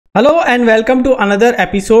Hello and welcome to another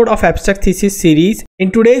episode of Abstract Thesis series.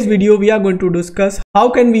 In today's video, we are going to discuss how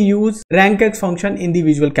can we use RANKX function in the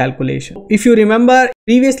visual calculation. If you remember,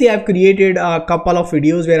 previously I've created a couple of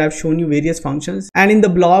videos where I've shown you various functions, and in the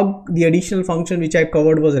blog, the additional function which I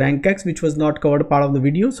covered was RANKX, which was not covered part of the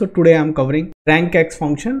video. So today I'm covering RANKX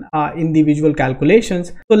function in the visual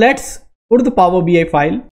calculations. So let's go to the Power BI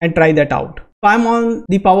file and try that out. So I'm on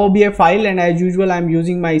the Power BI file, and as usual I'm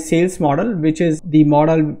using my sales model, which is the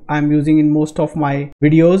model I'm using in most of my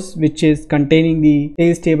videos, which is containing the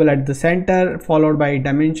sales table at the center, followed by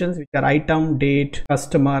dimensions which are item, date,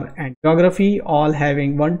 customer and geography, all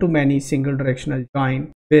having one-to-many single directional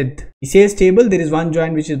join. With the sales table, there is one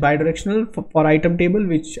join which is bidirectional for item table,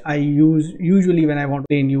 which I use usually when I want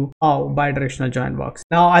to explain you how bidirectional join works.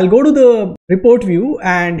 Now I'll go to the report view,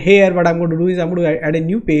 and here what I'm going to do is I'm going to add a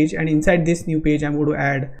new page, and inside this new page I'm going to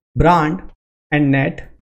add brand and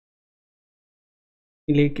net,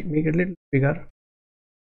 make it a little bigger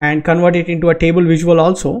and convert it into a table visual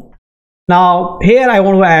also. Now here I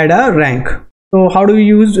want to add a rank. So how do we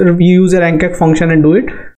use a RANKX function and do it?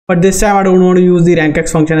 But this time I don't want to use the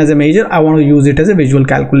RANKX function as a measure. I want to use it as a visual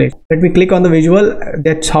calculation. Let me click on the visual.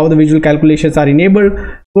 That's how the visual calculations are enabled.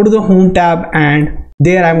 Go to the home tab, and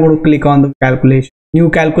there I'm going to click on the calculation. New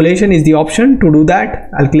calculation is the option to do that.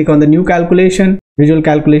 I'll click on the new calculation. Visual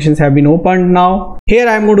calculations have been opened now. Here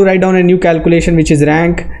I'm going to write down a new calculation which is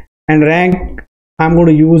rank, and rank I'm going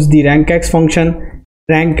to use the RANKX function.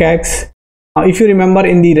 RANKX. If you remember,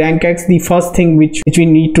 in the RANKX, the first thing which we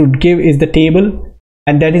need to give is the table,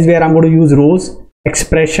 and that is where I'm going to use rows.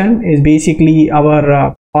 Expression is basically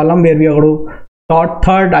our column where we are going to sort.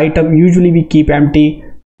 Third item usually we keep empty.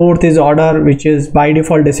 Fourth is order, which is by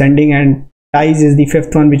default descending, and size is the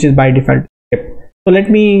fifth one, which is by default skip. So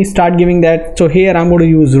let me start giving that. So here I'm going to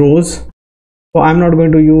use rows. So I'm not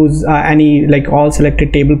going to use any like all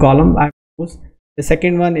selected table column. The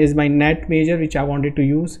second one is my net measure, which I wanted to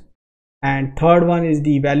use, and third one is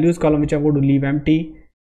the values column, which I'm going to leave empty.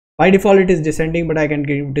 By default it is descending, but I can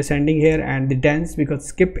give descending here, and the dense, because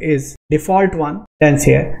skip is default one, dense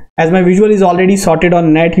here. As my visual is already sorted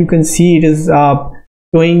on net, you can see it is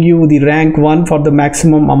showing you the rank 1 for the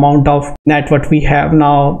maximum amount of net what we have.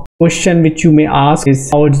 Now question which you may ask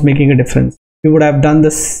is how it's making a difference. You would have done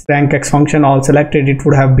this RANKX function all selected, it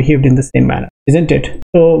would have behaved in the same manner, isn't it?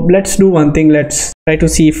 So let's do one thing. Let's try to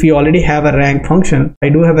see if we already have a rank function. I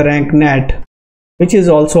do have a rank net, which is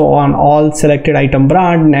also on all selected item,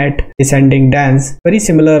 brand, net, descending, dense. Very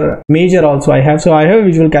similar measure also I have. So I have a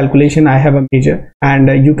visual calculation, I have a measure,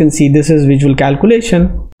 and you can see this is visual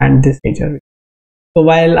calculation and this measure. So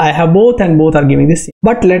while I have both, and both are giving this,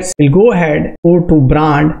 but we'll go ahead, go to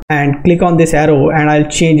brand and click on this arrow, and I'll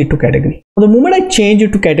change it to category. So the moment I change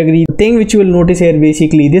it to category, the thing which you will notice here,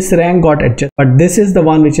 basically this rank got adjusted, but this is the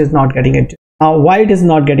one which is not getting adjusted. Now why it is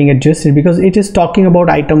not getting adjusted? Because it is talking about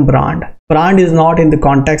item brand. Brand is not in the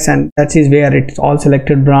context, and that is where it's all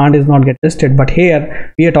selected. Brand is not get adjusted, but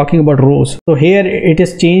here we are talking about rows. So here it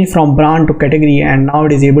is changed from brand to category, and now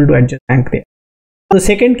it is able to adjust rank there. The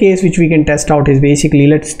second case which we can test out is basically,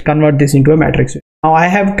 let's convert this into a matrix. Now I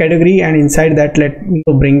have category, and inside that let me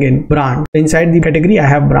bring in brand. Inside the category I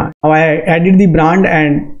have brand. Now I added the brand,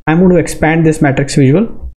 and I'm going to expand this matrix visual.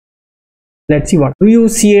 Let's see what do you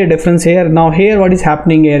see a difference here. Now here what is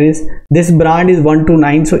happening here is this brand is 1 to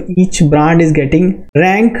 9, so each brand is getting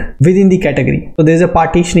rank within the category. So there's a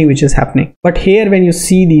partitioning which is happening, but here when you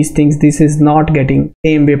see these things, this is not getting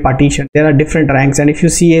same way partition. There are different ranks, and if you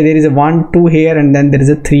see here, there is a 1 2 here, and then there is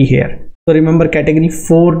a 3 here. So remember, category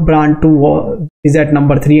 4 brand 2 is at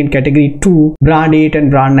number 3, and category 2 brand 8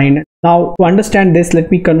 and brand 9. Now to understand this,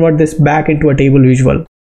 let me convert this back into a table visual.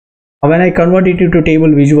 When I convert it into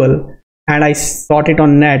table visual and I sort it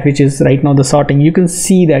on net, which is right now the sorting, you can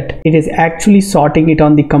see that it is actually sorting it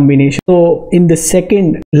on the combination. So in the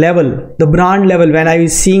second level, the brand level, when I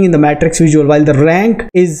was seeing in the matrix visual, while the rank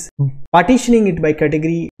is partitioning it by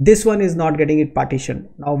category, this one is not getting it partitioned.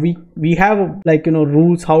 Now we have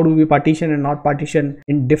rules how do we partition and not partition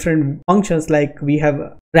in different functions. Like we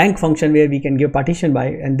have rank function where we can give partition by,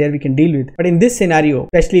 and there we can deal with. But in this scenario,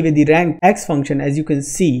 especially with the RANKX function, as you can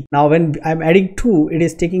see now, when I'm adding 2, it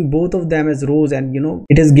is taking both of them as rows, and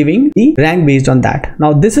it is giving the rank based on that.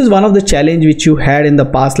 Now this is one of the challenge which you had in the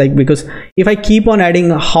past, like, because if I keep on adding,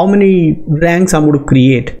 how many ranks I'm going to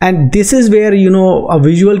create, and this is where a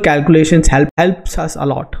visual calculations helps us a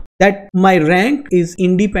lot. That my rank is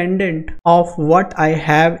independent of what I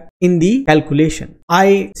have in the calculation.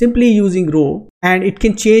 I simply using row and it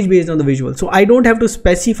can change based on the visual. So I don't have to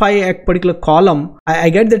specify a particular column. I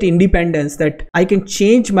get that independence that I can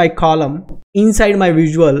change my column inside my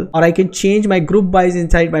visual, or I can change my group buys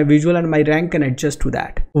inside my visual, and my rank can adjust to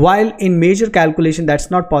that. While in measure calculation,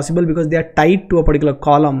 that's not possible because they are tied to a particular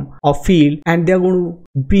column or field, and they're going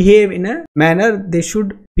to behave in a manner they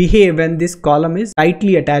should behave when this column is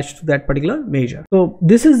tightly attached to that particular measure. So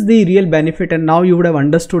this is the real benefit, and now you would have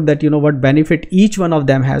understood that what benefit each one of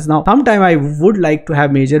them has. Now sometime I would like to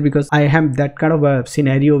have measure because I have that kind of a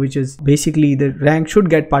scenario which is basically the rank should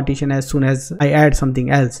get partition as soon as I add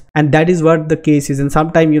something else, and that is what the case is. And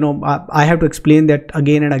sometime I have to explain that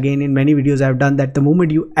again and again. In many videos I have done that the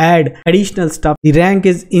moment you add additional stuff, the rank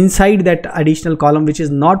is inside that additional column which is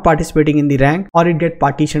not participating in the rank, or it get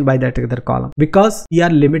partitioned by that other column, because we are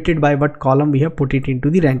limited by what column we have put it into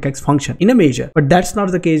the RANKX function in a measure. But that's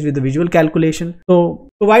not the case with the visual calculation. So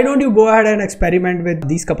why don't you go ahead and experiment with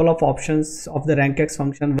these couple of options of the RANKX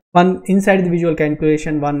function, one inside the visual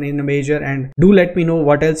calculation, one in a measure, and do let me know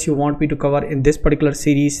what else you want me to cover in this particular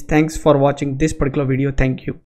series. Thanks for watching this particular video. Thank you.